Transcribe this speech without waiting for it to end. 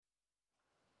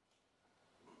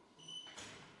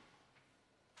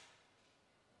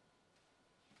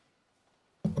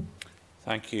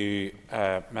Thank you,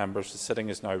 members. The sitting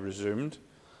is now resumed.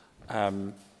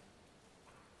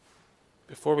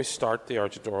 Before we start the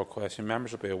urgent oral question,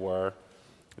 members will be aware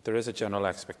that there is a general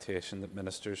expectation that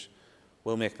ministers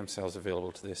will make themselves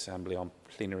available to the Assembly on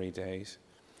plenary days.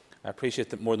 I appreciate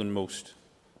that more than most,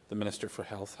 the Minister for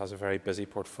Health has a very busy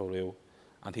portfolio,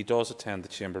 and he does attend the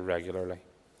Chamber regularly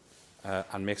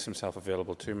and makes himself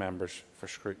available to members for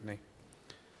scrutiny.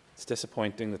 It's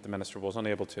disappointing that the Minister was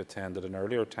unable to attend at an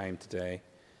earlier time today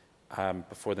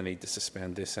before the need to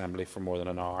suspend the Assembly for more than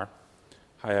an hour.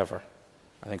 However,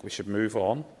 I think we should move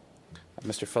on.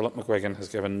 Mr Philip McGuigan has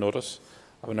given notice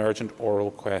of an urgent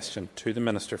oral question to the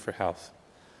Minister for Health.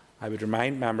 I would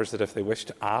remind members that if they wish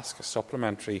to ask a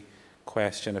supplementary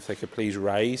question, if they could please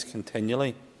rise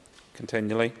continually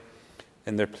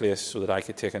in their place so that I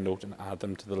could take a note and add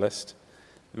them to the list.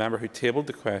 The member who tabled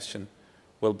the question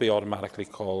will be automatically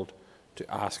called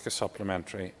to ask a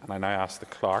supplementary, and I now ask the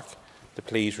Clerk to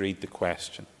please read the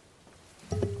question.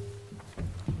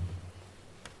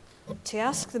 To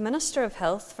ask the Minister of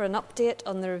Health for an update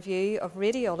on the review of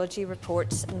radiology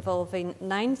reports involving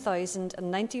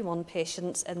 9,091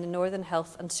 patients in the Northern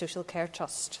Health and Social Care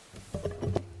Trust.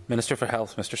 Minister for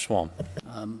Health, Mr Swann.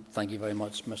 Thank you very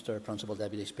much, Mr Principal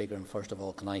Deputy Speaker. And first of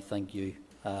all, can I thank you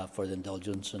for the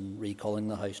indulgence in recalling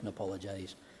the House and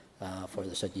apologise for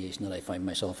the situation that I find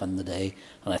myself in the day.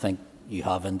 And I think you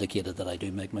have indicated that I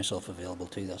do make myself available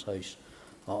to this House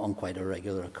on quite a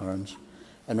regular occurrence.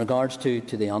 In regards to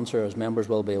the answer, as members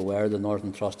will be aware, the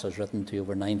Northern Trust has written to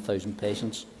over 9,000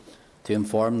 patients to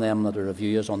inform them that a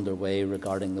review is underway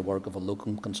regarding the work of a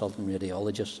locum consultant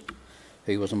radiologist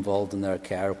who was involved in their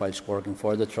care whilst working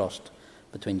for the Trust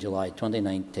between July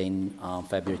 2019 and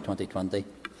February 2020.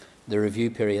 The review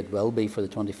period will be for the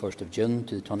 21st of June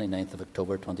to the 29th of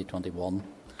October 2021.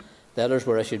 Letters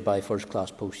were issued by First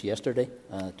Class Post yesterday,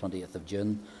 20th of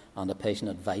June, and a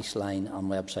patient advice line and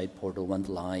website portal went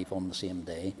live on the same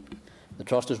day. The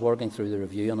Trust is working through the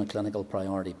review on a clinical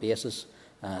priority basis,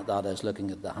 that is,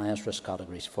 looking at the highest risk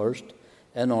categories first,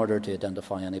 in order to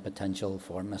identify any potential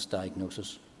for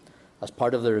misdiagnosis. As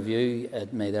part of the review,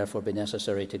 it may therefore be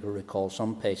necessary to recall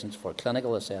some patients for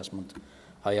clinical assessment.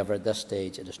 However, at this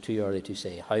stage, it is too early to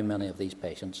say how many of these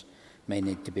patients may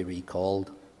need to be recalled.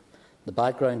 The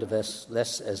background of this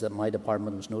is that my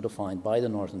department was notified by the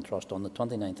Northern Trust on the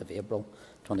 29th of April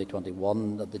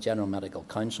 2021 that the General Medical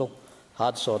Council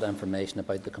had sought information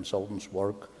about the consultant's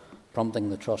work, prompting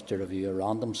the Trust to review a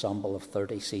random sample of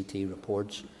 30 CT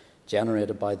reports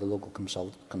generated by the local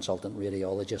consultant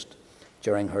radiologist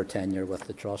during her tenure with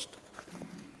the Trust.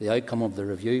 The outcome of the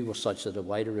review was such that a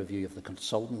wider review of the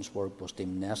consultant's work was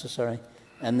deemed necessary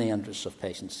in the interests of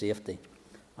patient safety,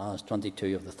 as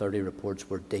 22 of the 30 reports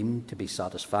were deemed to be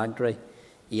satisfactory,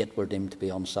 8 were deemed to be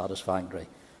unsatisfactory,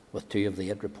 with 2 of the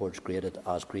 8 reports graded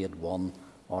as Grade 1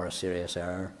 or a serious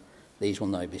error. These will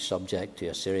now be subject to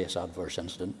a serious adverse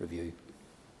incident review.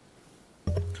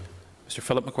 Mr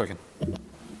Philip McGuigan.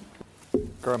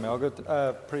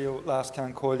 Prio last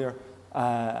can Collier.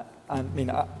 I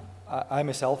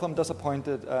myself am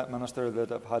disappointed, Minister,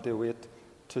 that I've had to wait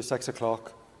to 6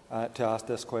 o'clock to ask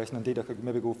this question. Indeed, I could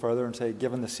maybe go further and say,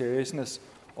 given the seriousness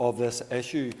of this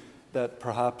issue, that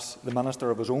perhaps the Minister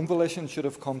of his own volition should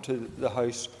have come to the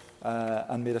House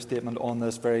and made a statement on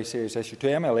this very serious issue to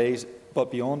MLAs, but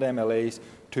beyond MLAs,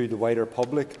 to the wider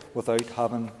public, without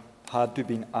having had to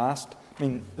be asked. I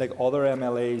mean, like other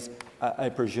MLAs, I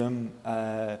presume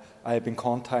I have been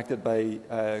contacted by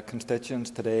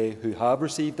constituents today who have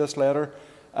received this letter.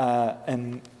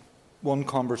 In one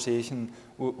conversation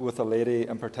with a lady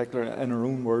in particular, in her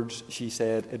own words, she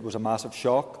said it was a massive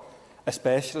shock,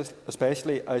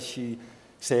 especially as she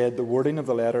said the wording of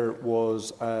the letter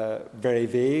was very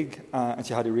vague, and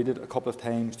she had to read it a couple of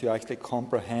times to actually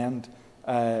comprehend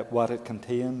what it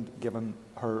contained, given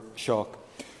her shock.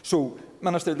 So,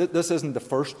 Minister, this isn't the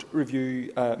first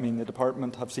review. The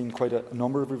Department have seen quite a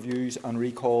number of reviews and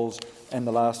recalls in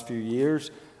the last few years.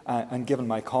 And given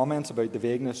my comments about the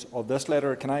vagueness of this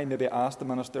letter, can I maybe ask the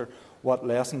Minister what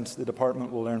lessons the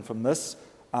Department will learn from this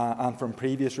and from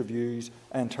previous reviews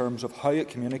in terms of how it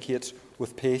communicates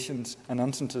with patients in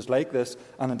instances like this,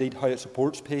 and indeed how it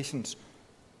supports patients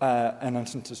in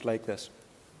instances like this?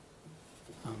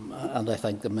 And I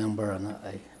thank the member, and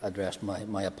I addressed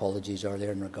my apologies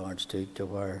earlier in regards to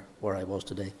where I was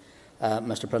today.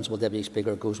 Mr Principal Deputy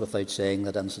Speaker, it goes without saying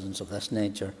that incidents of this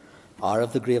nature are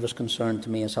of the gravest concern to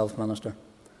me as Health Minister.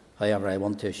 However, I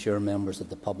want to assure members of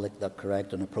the public that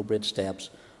correct and appropriate steps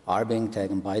are being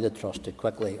taken by the Trust to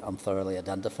quickly and thoroughly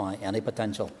identify any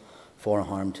potential for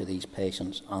harm to these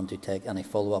patients and to take any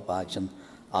follow-up action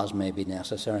as may be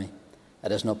necessary.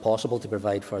 It is not possible to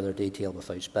provide further detail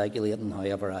without speculating.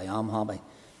 However, I am happy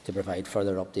to provide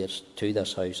further updates to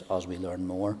this House as we learn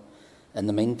more. In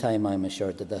the meantime, I am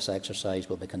assured that this exercise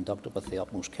will be conducted with the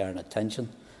utmost care and attention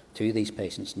to these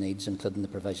patients' needs, including the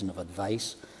provision of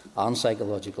advice and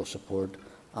psychological support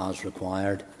as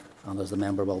required. And as the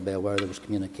member will be aware, there was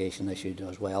communication issued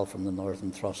as well from the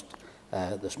Northern Trust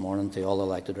this morning to all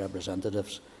elected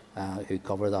representatives who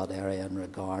cover that area in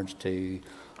regards to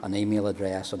an email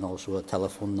address and also a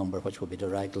telephone number which will be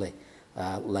directly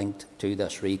linked to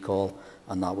this recall,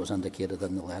 and that was indicated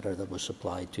in the letter that was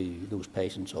supplied to those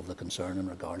patients of the concern in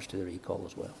regards to the recall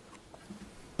as well.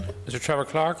 Mr. Trevor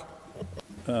Clark.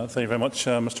 Thank you very much,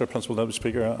 Mr. Principal Deputy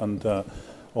Speaker. And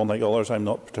unlike others, I'm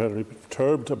not particularly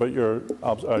perturbed about your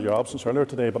absence earlier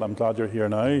today, but I'm glad you're here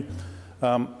now.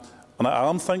 And I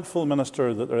am thankful,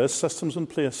 Minister, that there is systems in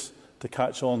place to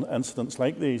catch on incidents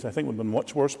like these. I think we'd be in a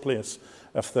much worse place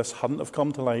if this hadn't have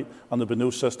come to light and there'd been no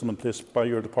system in place by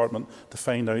your department to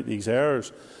find out these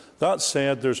errors. That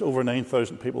said, there's over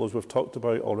 9,000 people, as we've talked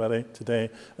about already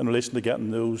today, in relation to getting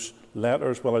those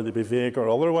letters, whether they be vague or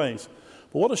otherwise.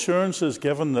 But what assurance is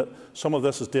given that some of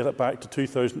this is dated back to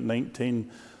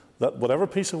 2019, that whatever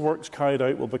piece of work is carried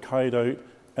out will be carried out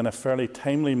in a fairly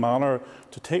timely manner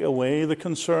to take away the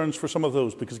concerns for some of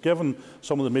those? Because given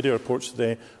some of the media reports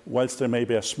today, whilst there may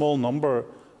be a small number,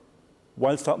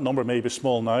 whilst that number may be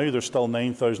small now, there's still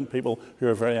 9,000 people who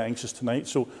are very anxious tonight.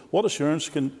 So what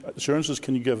assurances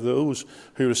can you give those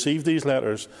who receive these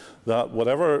letters that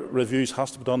whatever reviews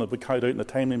has to be done will be carried out in a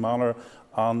timely manner,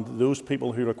 and those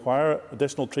people who require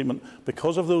additional treatment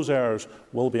because of those errors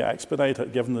will be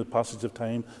expedited given the passage of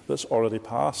time that's already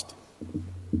passed?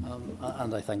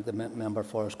 And I thank the member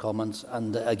for his comments.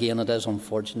 And again, it is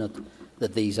unfortunate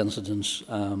that these incidents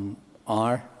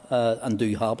are and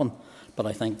do happen. But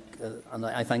I think, and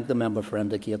I thank the member for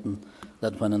indicating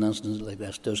that when an incident like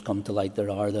this does come to light, there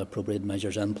are the appropriate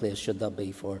measures in place, should that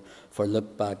be for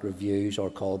look-back reviews or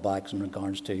callbacks in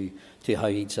regards to how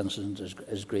each incident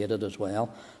is graded as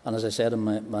well. And as I said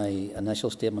in my initial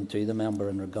statement to the member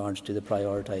in regards to the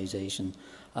prioritisation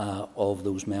of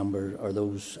those members or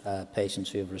those patients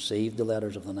who have received the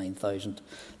letters of the 9,000,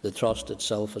 the Trust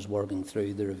itself is working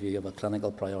through the review of a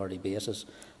clinical priority basis.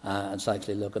 It's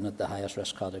actually looking at the highest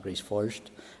risk categories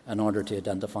first in order to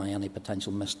identify any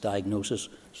potential misdiagnosis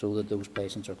so that those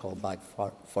patients are called back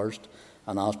first.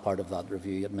 And as part of that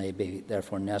review, it may be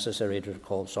therefore necessary to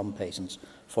recall some patients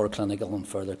for clinical and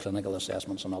further clinical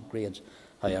assessments and upgrades.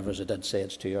 However, as I did say,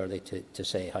 it's too early to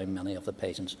say how many of the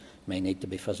patients may need to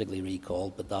be physically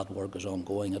recalled, but that work is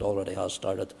ongoing. It already has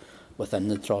started within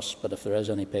the Trust, but if there is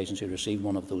any patients who receive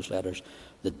one of those letters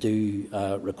that do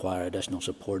require additional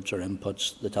supports or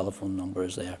inputs, the telephone number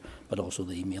is there, but also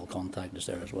the email contact is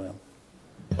there as well.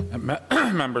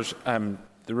 Members,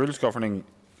 the rules governing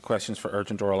questions for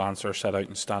urgent oral answer are set out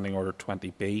in Standing Order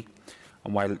 20B,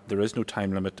 and while there is no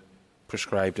time limit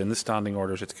prescribed in the standing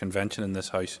orders, it's convention in this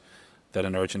House that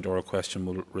an urgent oral question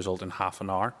will result in half an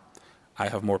hour. I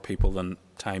have more people than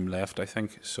time left, I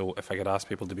think, so if I could ask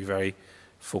people to be very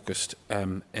focused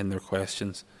in their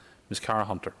questions. Ms Cara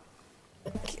Hunter.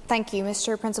 Thank you,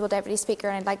 Mr. Principal Deputy Speaker,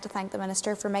 and I'd like to thank the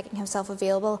Minister for making himself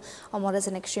available on what is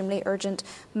an extremely urgent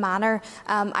manner.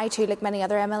 I too, like many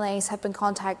other MLAs, have been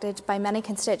contacted by many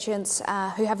constituents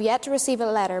who have yet to receive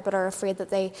a letter but are afraid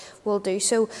that they will do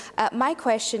so. My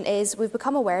question is, we've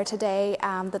become aware today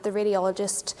that the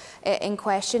radiologist in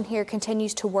question here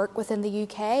continues to work within the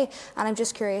UK, and I'm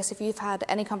just curious if you've had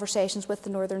any conversations with the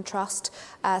Northern Trust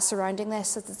surrounding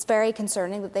this. It's very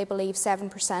concerning that they believe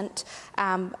 7%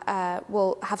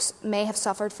 may have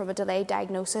suffered from a delayed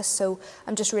diagnosis. So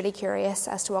I'm just really curious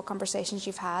as to what conversations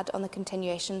you've had on the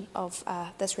continuation of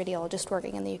this radiologist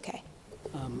working in the UK.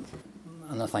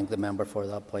 And I thank the member for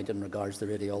that point in regards the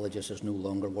radiologist is no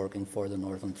longer working for the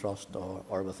Northern Trust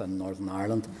or within Northern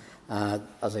Ireland.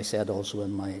 As I said also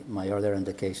in my earlier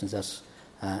indications, this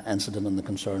incident and the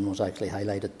concern was actually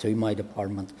highlighted to my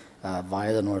department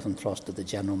via the Northern Trust that the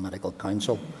General Medical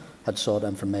Council had sought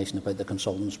information about the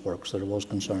consultant's work, so there was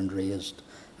concern raised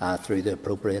through the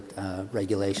appropriate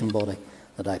regulation body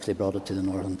that actually brought it to the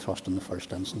Northern Trust in the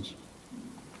first instance.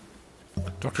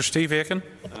 Dr Steve Aiken.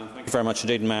 Thank you very much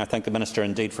indeed, Mayor. I thank the Minister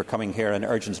indeed for coming here and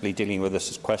urgently dealing with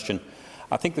this question.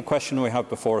 I think the question we have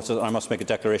before us, I must make a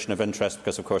declaration of interest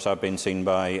because, of course, I've been seen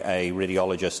by a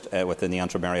radiologist within the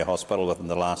Antrim Area Hospital within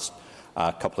the last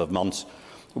couple of months.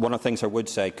 One of the things I would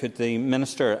say, could the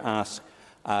Minister ask,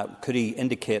 could he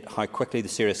indicate how quickly the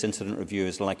serious incident review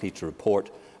is likely to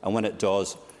report, and when it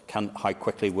does, how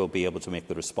quickly we'll be able to make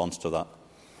the response to that?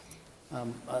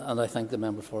 And I think the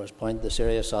member for his point, the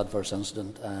serious adverse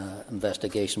incident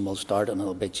investigation will start, and it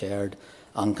will be chaired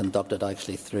and conducted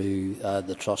actually through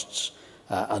the Trust's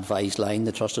advised line.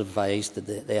 The Trust advised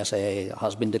that the SAA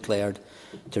has been declared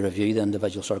to review the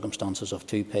individual circumstances of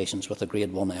 2 patients with a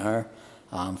grade 1 error,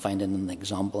 finding an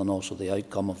example and also the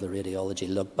outcome of the radiology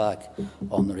look back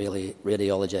on the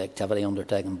radiology activity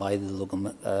undertaken by the local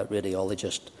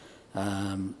radiologist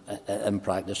in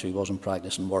practice, who was in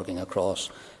practice and working across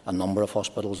a number of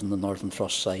hospitals in the Northern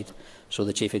Trust site. So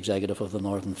the Chief Executive of the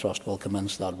Northern Trust will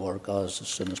commence that work as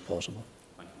soon as possible.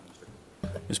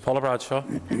 Ms Paula Bradshaw.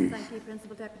 Thank you,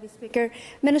 Principal Deputy Speaker.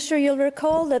 Minister, you'll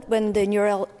recall that when the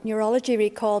neurology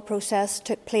recall process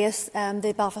took place,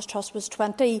 the Belfast Trust was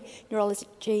 20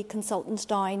 neurology consultants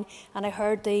down, and I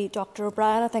heard Dr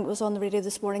O'Brien, I think, was on the radio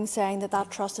this morning saying that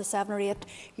that trust has 7 or 8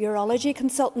 urology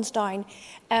consultants down.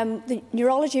 The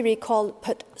neurology recall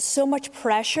put so much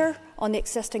pressure on the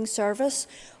existing service.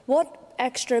 What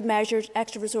extra measures,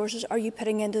 extra resources are you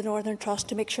putting into the Northern Trust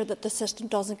to make sure that the system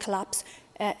doesn't collapse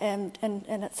in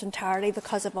its entirety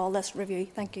because of all this review?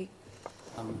 Thank you.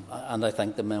 And I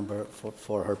thank the member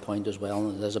for her point as well.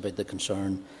 And it is about the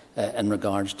concern in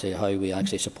regards to how we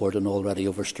actually support an already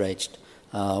overstretched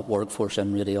workforce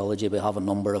in radiology. We have a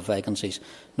number of vacancies,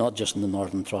 not just in the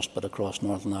Northern Trust but across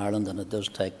Northern Ireland, and it does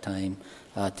take time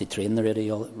to train the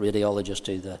radiologists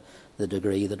to the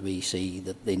degree that we see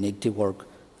that they need to work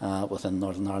within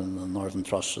Northern Ireland and the Northern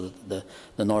Trust. So the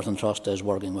Northern Trust is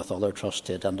working with other trusts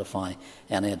to identify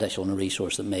any additional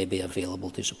resource that may be available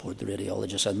to support the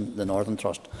radiologists in the Northern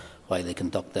Trust while they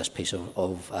conduct this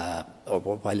while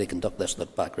they conduct this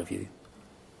look-back review.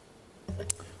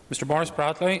 Mr Boris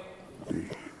Bradley.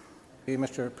 Thank you,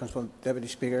 Mr Principal Deputy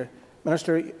Speaker.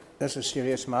 Minister, this is a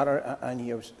serious matter, and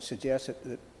you have suggested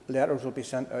that letters will be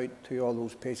sent out to all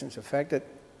those patients affected.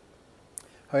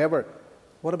 However,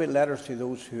 what about letters to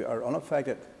those who are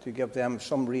unaffected to give them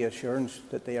some reassurance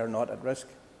that they are not at risk?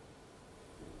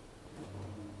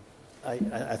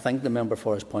 I think the member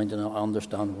for his point, and I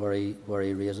understand where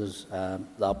he raises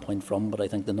that point from, but I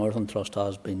think the Northern Trust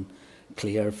has been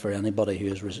clear for anybody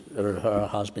who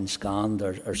has been scanned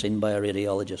or seen by a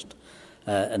radiologist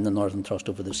in the Northern Trust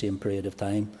over the same period of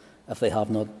time. If they have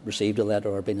not received a letter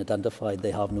or been identified,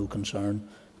 they have no concern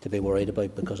to be worried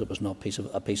about, because it was not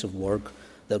a piece of work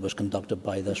that was conducted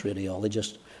by this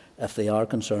radiologist. If they are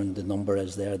concerned, the number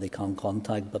is there, they can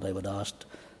contact, but I would ask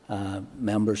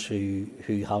members who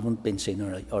haven't been seen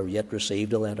or yet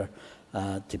received a letter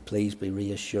to please be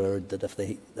reassured that if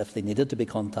they needed to be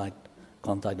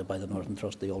contacted by the Northern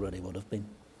Trust, they already would have been.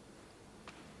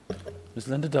 Ms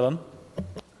Linda Dillon.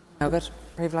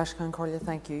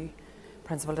 Thank you,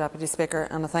 Principal Deputy Speaker,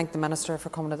 and I thank the Minister for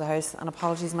coming to the House. And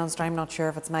apologies, Minister, I'm not sure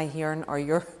if it's my hearing or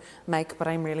your mic, but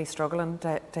I'm really struggling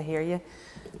to hear you.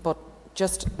 But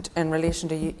just in relation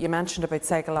to you mentioned about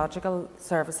psychological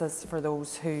services for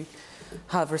those who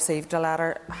have received a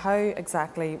letter. How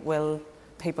exactly will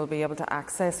people be able to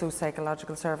access those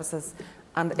psychological services?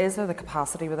 And is there the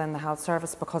capacity within the health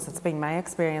service? Because it's been my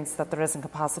experience that there isn't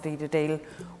capacity to deal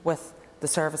with the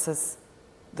services,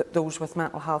 those with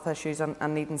mental health issues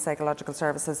and needing psychological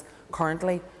services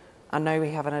currently. And now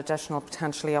we have an additional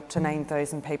potentially up to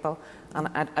 9,000 people. And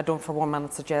I don't for 1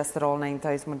 minute suggest that all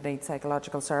 9,000 would need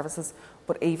psychological services.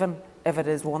 But even if it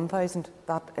is 1,000,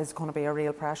 that is going to be a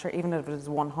real pressure. Even if it is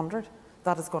 100,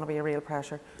 that is going to be a real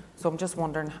pressure. So I'm just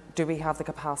wondering, do we have the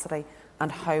capacity,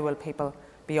 and how will people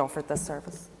be offered this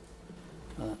service?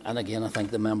 And again, I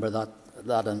think the member that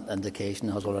indication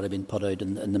has already been put out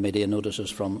in the media notices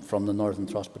from the Northern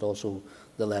Trust, but also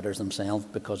the letters themselves,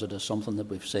 because it is something that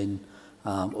we've seen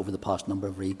over the past number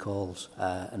of recalls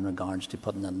in regards to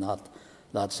putting in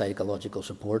that psychological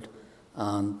support.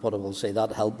 And what I will say, that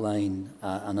helpline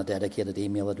and a dedicated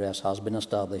email address has been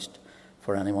established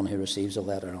for anyone who receives a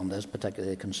letter and is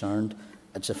particularly concerned.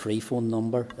 It's a free phone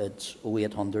number. It's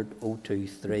 0800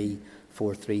 023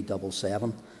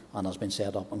 4377, and has been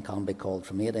set up and can be called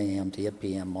from 8 a.m. to 8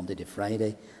 p.m. Monday to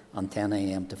Friday, and 10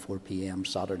 a.m. to 4 p.m.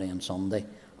 Saturday and Sunday,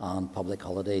 and public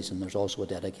holidays. And there's also a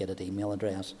dedicated email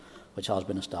address which has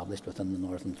been established within the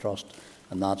Northern Trust,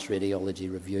 and that's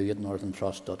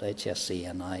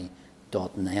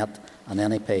radiologyreview@northerntrust.hscni.net. And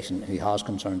any patient who has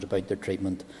concerns about their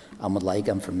treatment and would like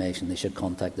information, they should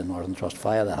contact the Northern Trust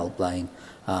via the helpline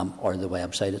or the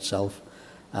website itself.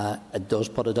 It does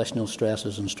put additional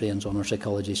stresses and strains on our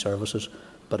psychology services,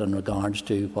 but in regards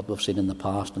to what we've seen in the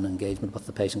past and engagement with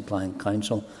the Patient-Client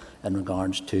Council in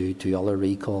regards to other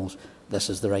recalls, this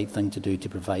is the right thing to do to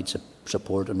provide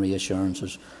support and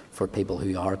reassurances for people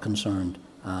who are concerned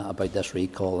about this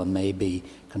recall and may be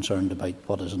concerned about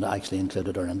what isn't actually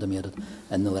included or intimated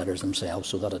in the letters themselves,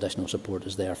 so that additional support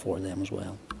is there for them as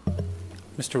well.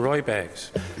 Mr Roy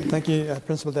Beggs. Thank you,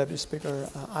 Principal Deputy Speaker.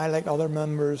 I, like other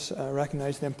members,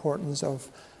 recognise the importance of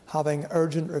having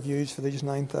urgent reviews for these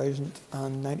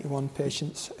 9,091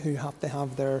 patients who have to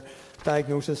have their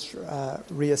diagnosis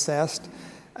reassessed.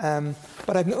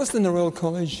 But I've noticed in the Royal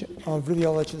College of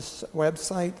Radiologists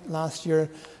website last year,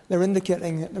 they're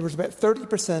indicating there was about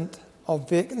 30% of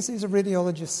vacancies of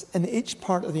radiologists in each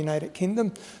part of the United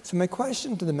Kingdom. So my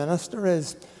question to the Minister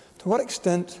is, to what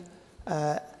extent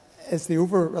is the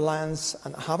over-reliance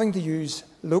and having to use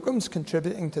locums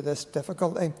contributing to this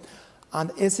difficulty?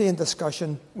 And is he in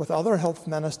discussion with other health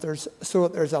ministers so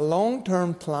that there's a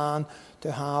long-term plan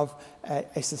to have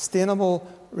a sustainable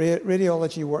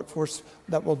radiology workforce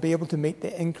that will be able to meet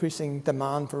the increasing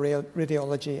demand for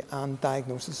radiology and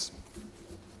diagnosis?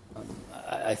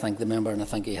 I thank the member, and I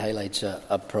think he highlights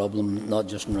a problem not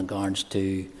just in regards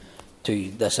to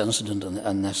this incident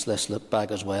and this look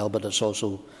back as well, but it's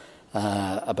also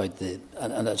about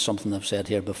and it's something I've said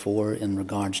here before in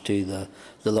regards to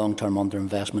the long-term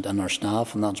underinvestment in our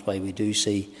staff, and that's why we do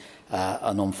see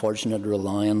an unfortunate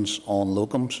reliance on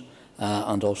locums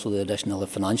and also the additional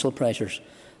financial pressures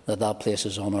that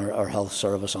places on our health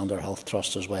service and our health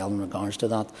trusts as well in regards to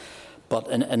that. But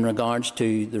in regards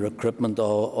to the recruitment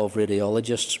of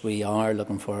radiologists, we are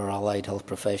looking for our allied health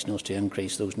professionals to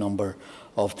increase those number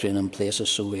of training places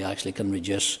so we actually can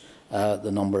reduce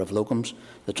the number of locums.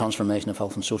 The transformation of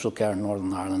health and social care in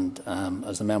Northern Ireland,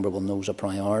 as the member will know, is a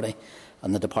priority,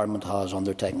 and the Department has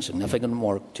undertaken significant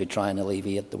work to try and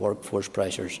alleviate the workforce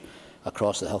pressures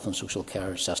across the health and social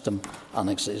care system, and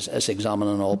is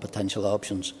examining all potential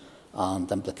options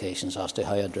and implications as to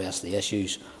how to address the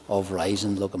issues of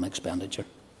rising locum expenditure.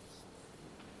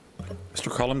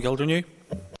 Mr Colm Gildernew.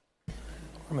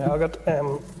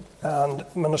 And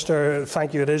Minister,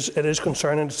 thank you. It is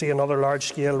concerning to see another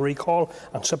large-scale recall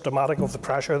and symptomatic of the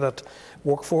pressure that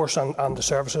workforce and the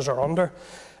services are under.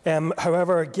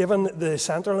 However, given the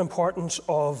central importance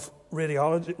of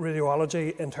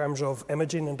radiology in terms of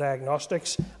imaging and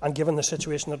diagnostics, and given the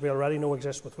situation that we already know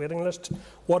exists with waiting lists,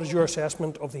 what is your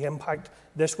assessment of the impact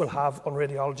this will have on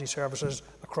radiology services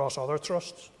across other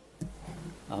trusts?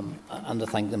 And I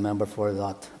thank the member for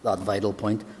that vital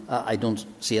point. I don't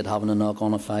see it having a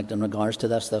knock-on effect in regards to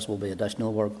this. This will be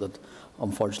additional work that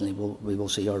unfortunately we will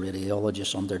see our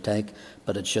radiologists undertake,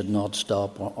 but it should not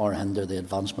stop or hinder the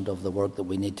advancement of the work that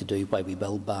we need to do while we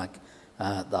build back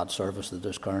that service that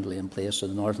is currently in place. So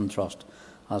the Northern Trust,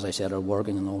 as I said, are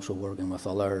working and also working with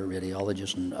other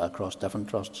radiologists and across different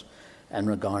trusts in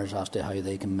regards as to how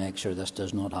they can make sure this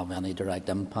does not have any direct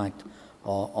impact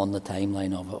on the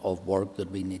timeline of work that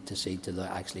we need to see to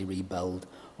actually rebuild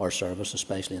our service,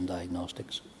 especially in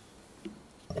diagnostics.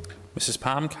 Mrs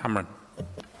Pam Cameron.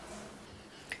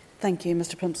 Thank you,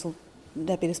 Mr Principal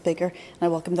Deputy Speaker. And I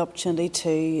welcome the opportunity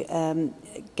to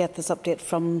get this update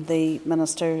from the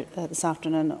Minister this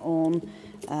afternoon on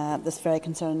this very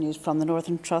concerning news from the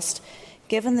Northern Trust.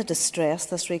 Given the distress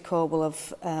this recall will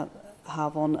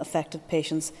have on affected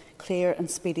patients, clear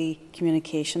and speedy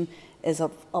communication is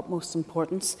of utmost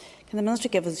importance. Can the Minister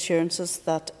give assurances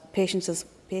that patients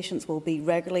will be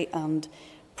regularly and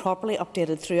properly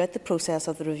updated throughout the process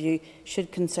of the review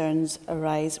should concerns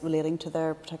arise relating to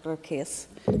their particular case?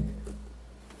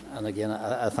 And again,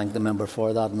 I thank the member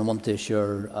for that, and I want to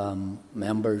assure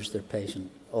members,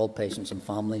 all patients and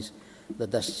families,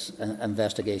 that this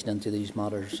investigation into these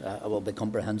matters will be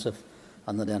comprehensive,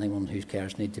 and that anyone whose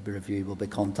cares need to be reviewed will be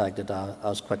contacted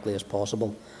as quickly as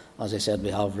possible. As I said, we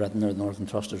have written, the Northern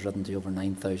Trust has written to over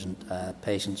 9,000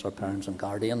 patients or parents and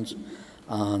guardians.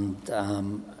 And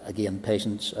again,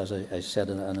 patients, as I said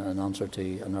in an answer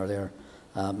to an earlier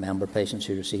member, patients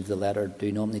who receive the letter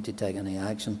do not need to take any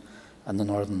action. And the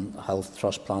Northern Health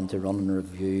Trust plan to run and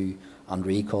review and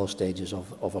recall stages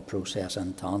of a process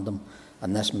in tandem.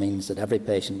 And this means that every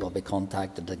patient will be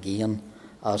contacted again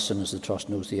as soon as the Trust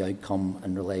knows the outcome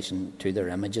in relation to their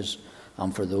images.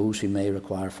 And for those who may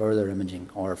require further imaging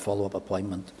or follow-up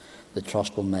appointment, the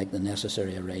Trust will make the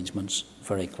necessary arrangements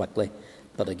very quickly.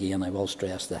 But again, I will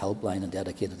stress the helpline and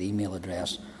dedicated email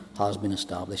address has been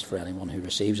established for anyone who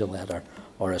receives a letter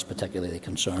or is particularly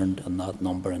concerned, and that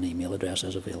number and email address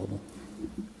is available.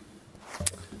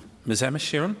 Ms Emma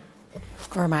Sheeran.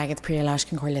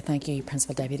 Thank you,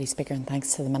 Principal Deputy Speaker, and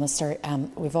thanks to the Minister.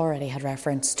 We've already had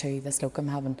reference to this locum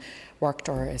having worked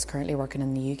or is currently working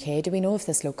in the UK. Do we know if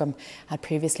this locum had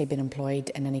previously been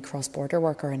employed in any cross-border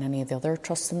work or in any of the other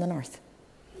trusts in the North?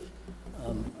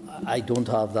 I don't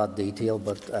have that detail,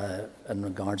 but in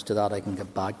regards to that, I can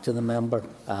get back to the member.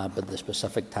 But the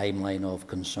specific timeline of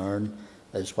concern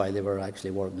is why they were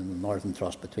actually working in the Northern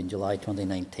Trust between July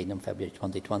 2019 and February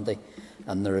 2020,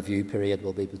 and the review period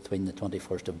will be between the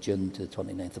 21st of June to the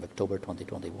 29th of October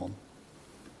 2021.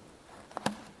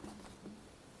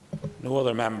 No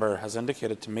other member has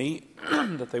indicated to me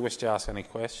that they wish to ask any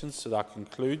questions, so that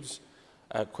concludes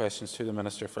questions to the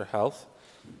Minister for Health.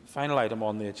 The final item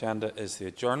on the agenda is the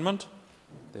adjournment.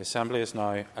 The Assembly is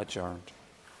now adjourned.